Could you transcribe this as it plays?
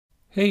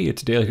Hey,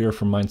 it's Dale here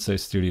from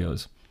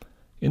mind.sight.studios.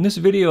 In this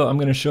video, I'm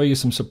going to show you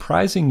some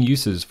surprising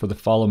uses for the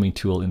Follow Me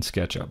tool in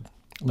SketchUp.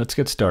 Let's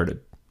get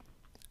started.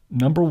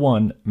 Number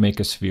 1,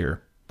 make a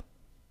sphere.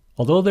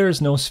 Although there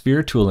is no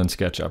sphere tool in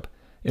SketchUp,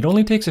 it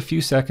only takes a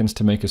few seconds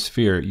to make a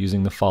sphere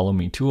using the Follow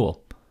Me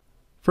tool.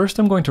 First,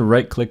 I'm going to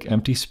right-click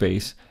empty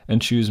space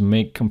and choose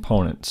Make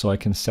Component so I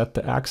can set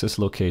the axis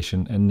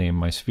location and name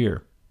my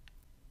sphere.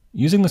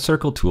 Using the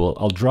Circle tool,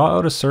 I'll draw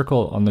out a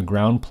circle on the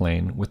ground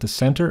plane with the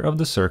center of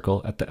the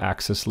circle at the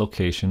axis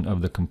location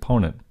of the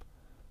component.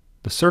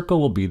 The circle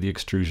will be the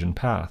extrusion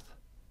path.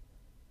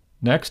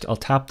 Next, I'll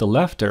tap the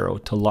left arrow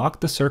to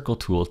lock the Circle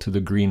tool to the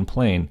green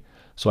plane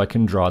so I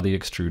can draw the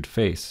extrude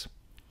face.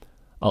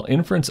 I'll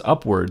inference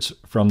upwards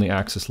from the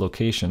axis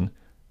location,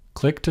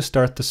 click to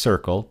start the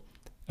circle,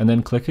 and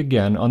then click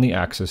again on the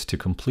axis to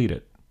complete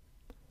it.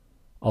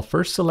 I'll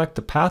first select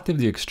the path of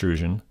the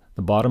extrusion,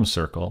 the bottom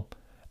circle,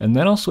 and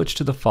then I'll switch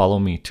to the Follow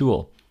Me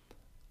tool.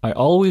 I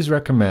always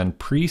recommend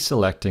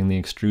pre-selecting the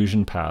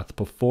extrusion path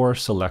before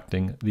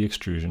selecting the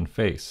extrusion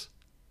face.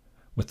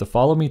 With the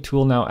Follow Me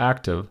tool now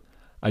active,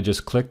 I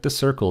just click the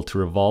circle to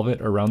revolve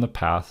it around the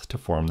path to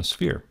form the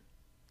sphere.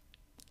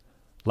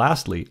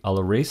 Lastly, I'll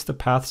erase the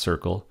path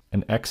circle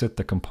and exit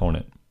the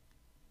component.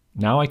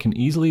 Now I can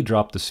easily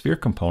drop the sphere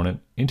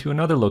component into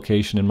another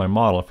location in my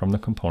model from the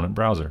component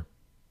browser.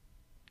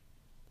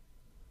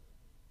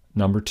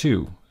 Number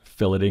 2,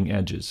 filleting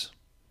edges.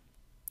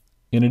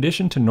 In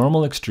addition to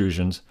normal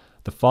extrusions,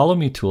 the Follow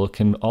Me tool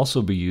can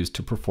also be used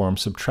to perform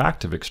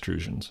subtractive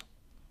extrusions.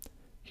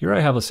 Here I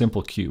have a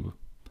simple cube.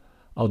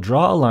 I'll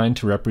draw a line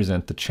to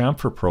represent the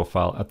chamfer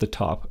profile at the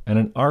top and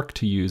an arc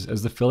to use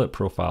as the fillet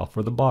profile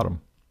for the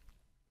bottom.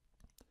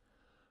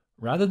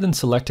 Rather than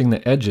selecting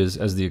the edges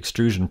as the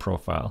extrusion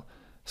profile,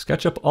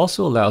 SketchUp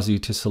also allows you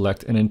to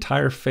select an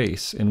entire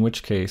face, in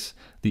which case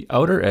the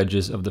outer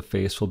edges of the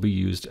face will be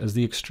used as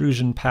the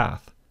extrusion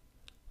path.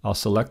 I'll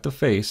select the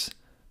face,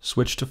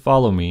 switch to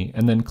Follow Me,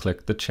 and then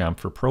click the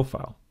chamfer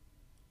profile.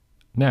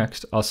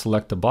 Next, I'll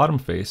select the bottom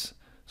face,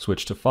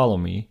 switch to Follow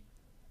Me,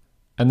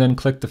 and then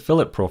click the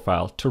fillet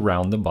profile to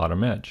round the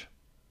bottom edge.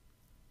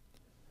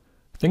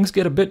 Things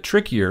get a bit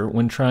trickier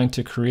when trying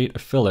to create a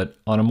fillet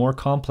on a more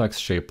complex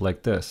shape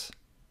like this.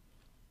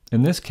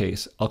 In this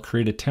case, I'll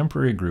create a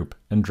temporary group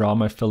and draw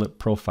my fillet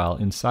profile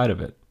inside of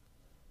it.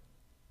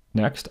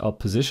 Next, I'll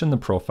position the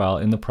profile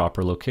in the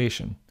proper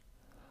location.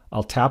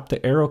 I'll tap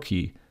the arrow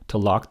key to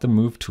lock the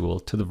Move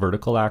tool to the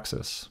vertical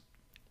axis.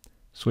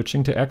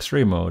 Switching to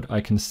X-ray mode, I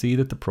can see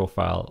that the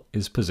profile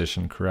is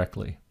positioned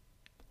correctly.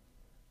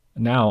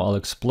 Now I'll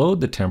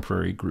explode the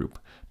temporary group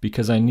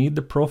because I need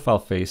the profile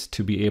face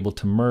to be able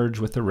to merge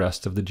with the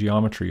rest of the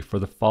geometry for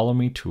the Follow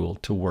Me tool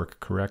to work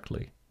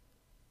correctly.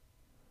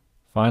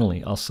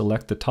 Finally, I'll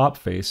select the top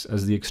face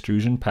as the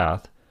extrusion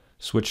path,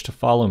 switch to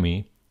Follow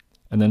Me,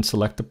 and then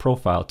select the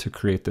profile to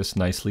create this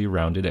nicely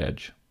rounded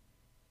edge.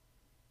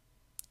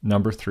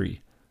 Number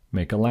 3.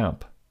 Make a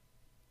lamp.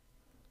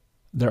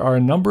 There are a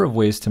number of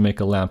ways to make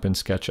a lamp in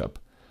SketchUp,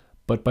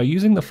 but by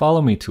using the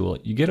Follow Me tool,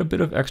 you get a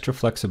bit of extra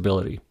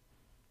flexibility.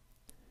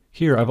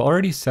 Here I've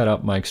already set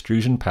up my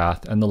extrusion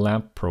path and the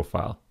lamp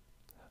profile,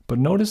 but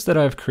notice that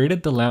I've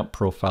created the lamp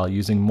profile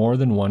using more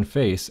than one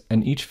face,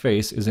 and each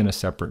face is in a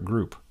separate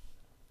group.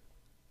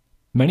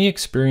 Many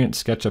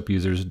experienced SketchUp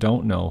users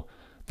don't know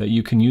that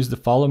you can use the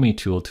Follow Me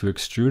tool to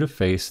extrude a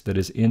face that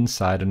is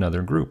inside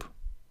another group.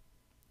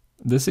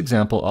 This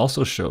example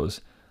also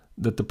shows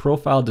that the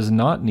profile does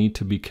not need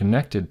to be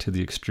connected to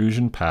the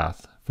extrusion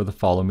path for the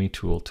Follow Me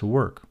tool to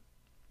work.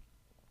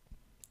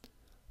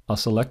 I'll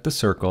select the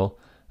circle,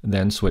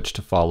 then switch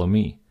to Follow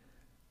Me.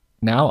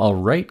 Now I'll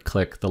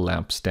right-click the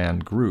lamp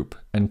stand group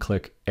and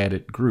click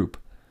Edit Group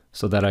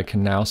so that I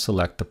can now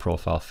select the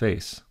profile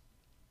face.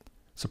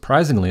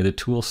 Surprisingly, the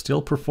tool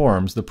still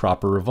performs the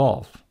proper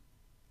revolve.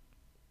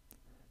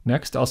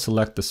 Next, I'll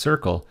select the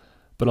circle,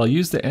 but I'll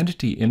use the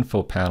Entity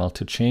Info panel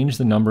to change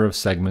the number of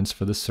segments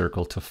for the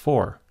circle to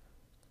 4.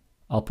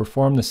 I'll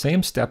perform the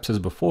same steps as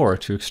before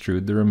to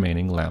extrude the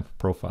remaining lamp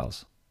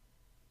profiles.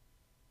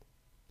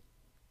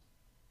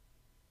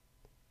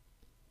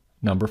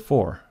 Number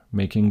 4.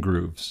 Making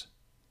grooves.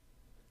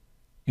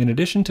 In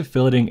addition to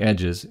filleting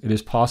edges, it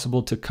is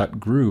possible to cut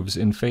grooves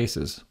in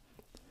faces.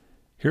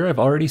 Here I've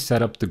already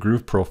set up the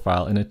groove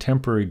profile in a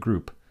temporary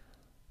group.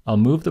 I'll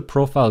move the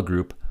profile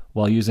group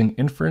while using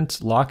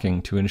inference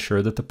locking to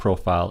ensure that the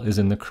profile is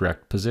in the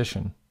correct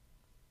position.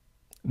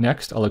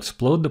 Next, I'll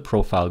explode the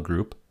profile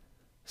group,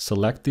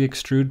 select the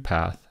extrude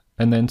path,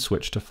 and then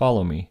switch to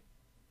Follow Me.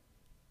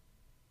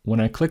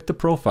 When I click the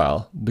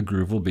profile, the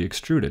groove will be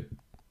extruded.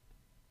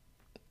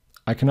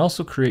 I can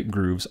also create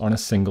grooves on a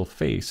single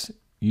face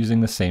using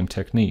the same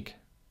technique.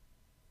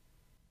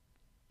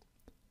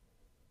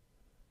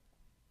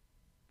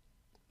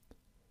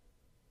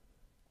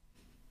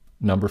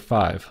 Number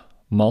 5.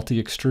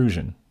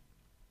 Multi-Extrusion.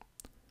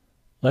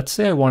 Let's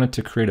say I wanted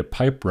to create a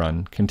pipe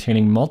run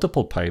containing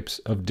multiple pipes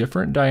of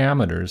different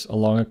diameters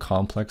along a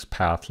complex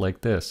path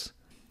like this.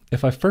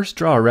 If I first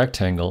draw a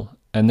rectangle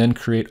and then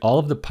create all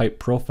of the pipe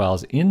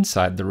profiles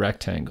inside the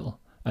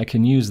rectangle, I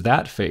can use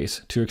that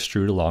face to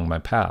extrude along my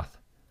path.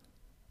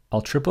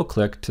 I'll triple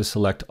click to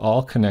select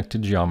all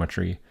connected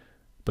geometry,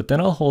 but then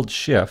I'll hold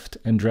Shift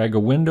and drag a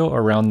window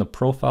around the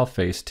profile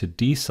face to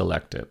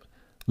deselect it,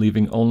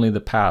 leaving only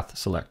the path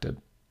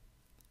selected.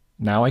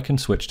 Now I can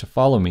switch to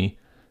Follow Me,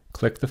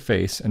 click the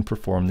face, and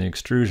perform the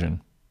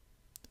extrusion.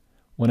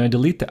 When I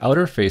delete the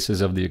outer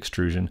faces of the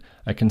extrusion,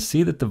 I can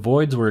see that the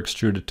voids were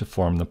extruded to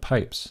form the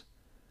pipes.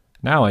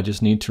 Now I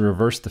just need to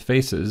reverse the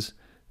faces,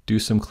 do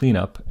some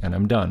cleanup, and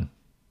I'm done.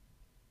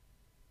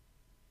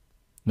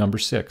 Number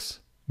 6.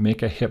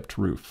 Make a hipped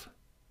roof.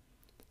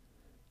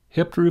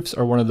 Hipped roofs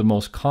are one of the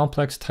most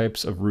complex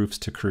types of roofs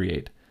to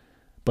create,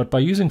 but by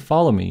using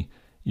Follow Me,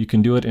 you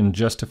can do it in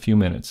just a few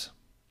minutes.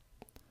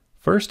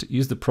 First,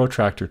 use the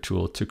protractor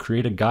tool to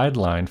create a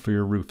guideline for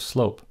your roof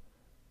slope.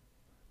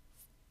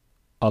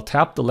 I'll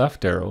tap the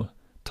left arrow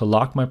to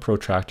lock my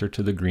protractor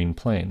to the green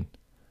plane.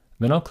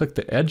 Then I'll click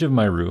the edge of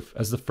my roof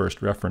as the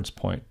first reference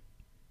point.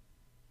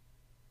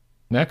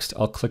 Next,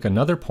 I'll click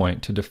another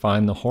point to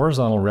define the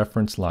horizontal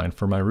reference line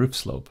for my roof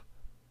slope.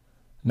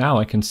 Now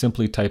I can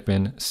simply type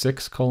in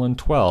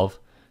 6:12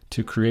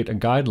 to create a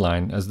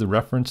guideline as the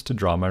reference to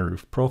draw my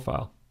roof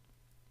profile.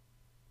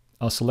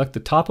 I'll select the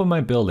top of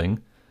my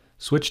building,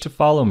 switch to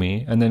Follow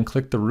Me, and then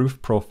click the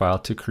roof profile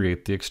to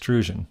create the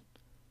extrusion.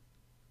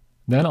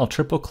 Then I'll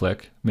triple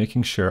click,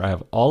 making sure I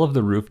have all of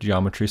the roof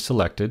geometry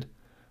selected,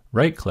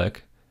 right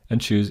click,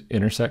 and choose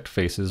Intersect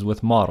Faces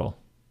with Model.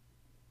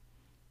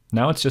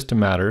 Now it's just a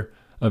matter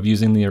of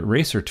using the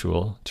eraser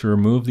tool to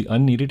remove the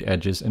unneeded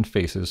edges and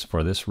faces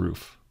for this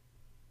roof.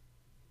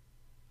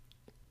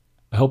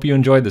 I hope you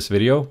enjoyed this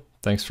video.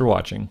 Thanks for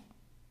watching.